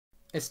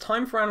It's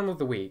time for Animal of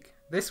the Week.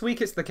 This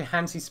week it's the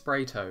Kihansi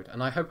spray toad,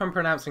 and I hope I'm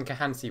pronouncing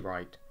Kihansi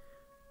right.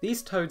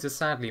 These toads are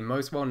sadly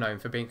most well known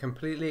for being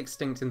completely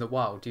extinct in the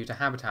wild due to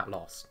habitat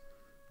loss.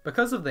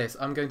 Because of this,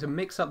 I'm going to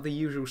mix up the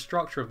usual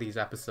structure of these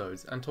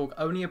episodes and talk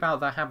only about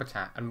their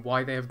habitat and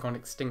why they have gone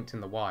extinct in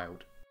the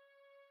wild.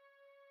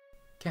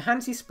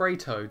 Kihansi spray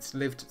toads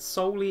lived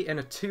solely in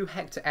a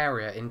 2-hectare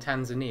area in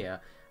Tanzania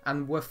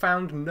and were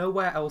found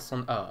nowhere else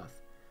on Earth.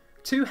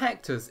 2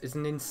 hectares is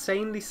an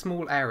insanely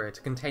small area to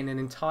contain an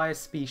entire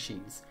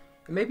species.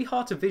 It may be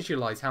hard to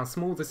visualise how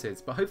small this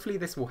is, but hopefully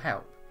this will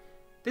help.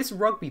 This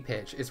rugby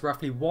pitch is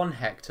roughly 1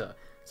 hectare,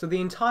 so the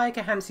entire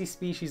Kihansi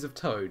species of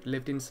toad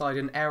lived inside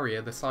an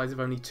area the size of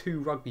only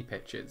 2 rugby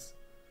pitches.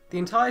 The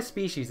entire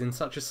species in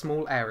such a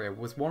small area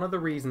was one of the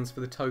reasons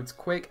for the toad's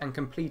quick and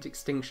complete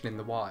extinction in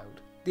the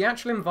wild. The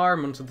actual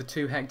environment of the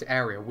 2-hectare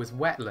area was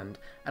wetland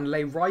and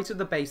lay right at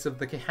the base of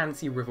the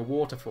Kihansi River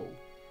waterfall.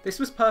 This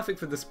was perfect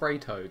for the spray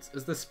toads,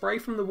 as the spray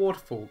from the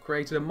waterfall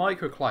created a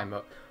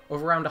microclimate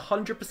of around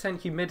 100%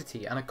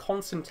 humidity and a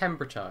constant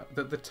temperature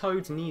that the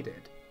toads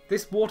needed.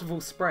 This waterfall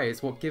spray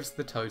is what gives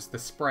the toads the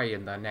spray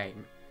in their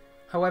name.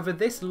 However,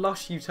 this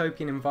lush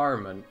utopian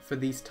environment for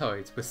these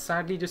toads was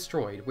sadly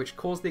destroyed, which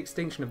caused the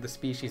extinction of the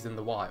species in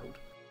the wild.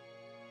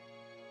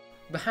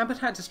 The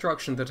habitat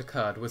destruction that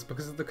occurred was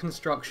because of the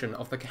construction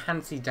of the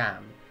Kihansi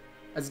Dam.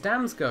 As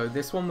dams go,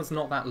 this one was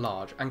not that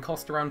large and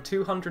cost around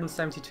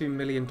 $272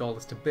 million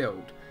to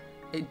build.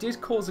 It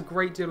did cause a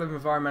great deal of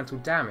environmental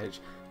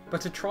damage,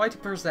 but to try to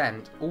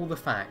present all the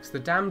facts, the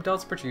dam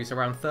does produce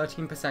around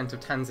 13% of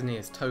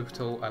Tanzania's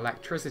total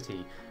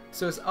electricity,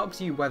 so it's up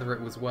to you whether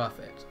it was worth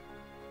it.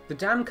 The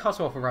dam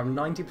cut off around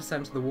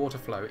 90% of the water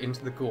flow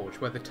into the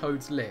gorge where the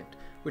toads lived,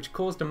 which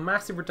caused a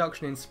massive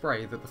reduction in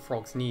spray that the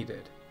frogs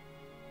needed.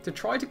 To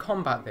try to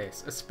combat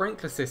this, a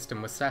sprinkler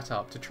system was set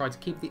up to try to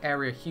keep the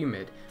area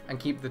humid and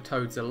keep the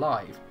toads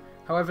alive.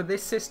 However,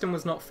 this system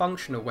was not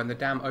functional when the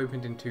dam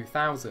opened in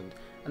 2000,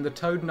 and the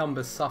toad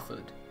numbers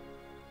suffered.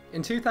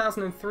 In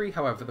 2003,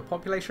 however, the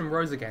population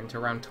rose again to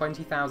around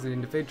 20,000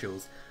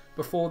 individuals,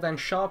 before then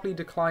sharply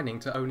declining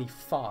to only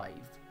 5.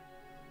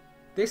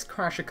 This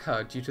crash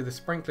occurred due to the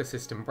sprinkler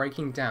system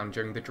breaking down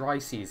during the dry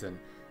season,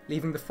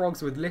 leaving the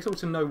frogs with little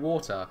to no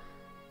water,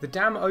 the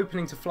dam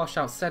opening to flush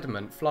out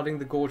sediment, flooding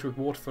the gorge with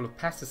water full of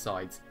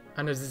pesticides,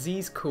 and a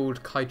disease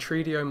called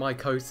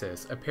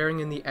chytridiomycosis appearing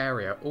in the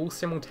area, all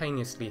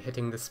simultaneously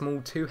hitting the small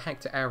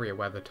 2-hectare area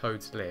where the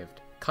toads lived.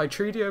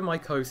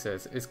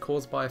 Chytridiomycosis is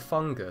caused by a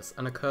fungus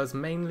and occurs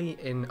mainly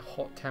in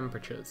hot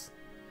temperatures.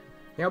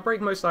 The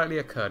outbreak most likely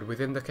occurred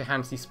within the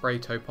Kihansi spray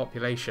toad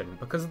population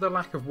because of the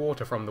lack of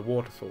water from the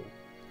waterfall.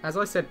 As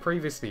I said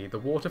previously, the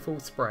waterfall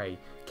spray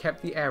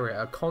kept the area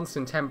at a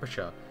constant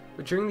temperature,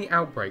 but during the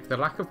outbreak, the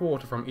lack of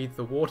water from either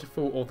the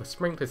waterfall or the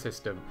sprinkler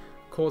system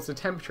caused a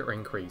temperature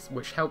increase,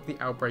 which helped the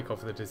outbreak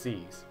of the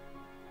disease.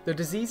 The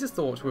disease is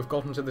thought to have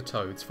gotten to the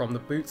toads from the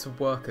boots of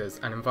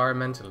workers and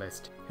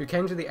environmentalists who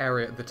came to the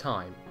area at the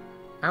time.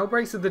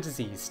 Outbreaks of the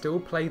disease still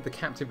plague the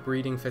captive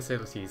breeding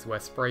facilities where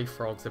spray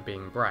frogs are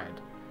being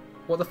bred.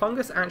 What the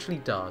fungus actually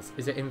does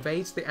is it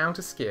invades the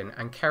outer skin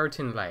and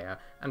keratin layer,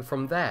 and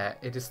from there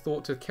it is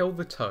thought to kill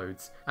the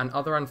toads and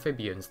other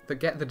amphibians that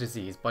get the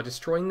disease by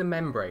destroying the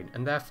membrane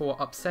and therefore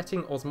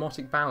upsetting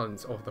osmotic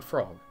balance of the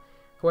frog.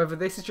 However,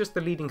 this is just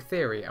the leading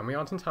theory and we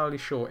aren't entirely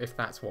sure if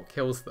that's what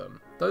kills them.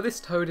 Though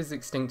this toad is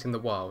extinct in the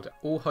wild,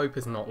 all hope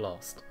is not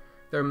lost.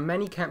 There are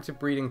many captive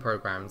breeding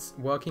programs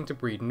working to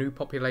breed new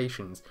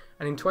populations,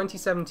 and in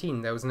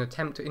 2017 there was an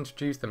attempt to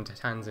introduce them to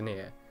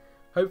Tanzania.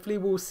 Hopefully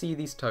we'll see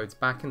these toads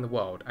back in the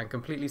wild and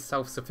completely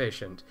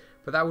self-sufficient,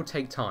 but that will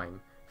take time.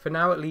 For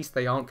now at least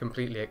they aren't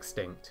completely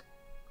extinct.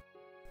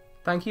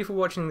 Thank you for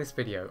watching this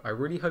video. I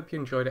really hope you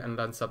enjoyed it and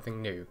learned something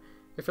new.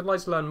 If you'd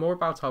like to learn more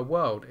about our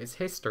world, its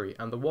history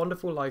and the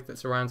wonderful life that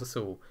surrounds us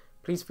all,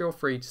 please feel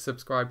free to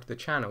subscribe to the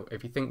channel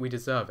if you think we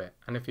deserve it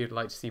and if you'd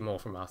like to see more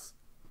from us.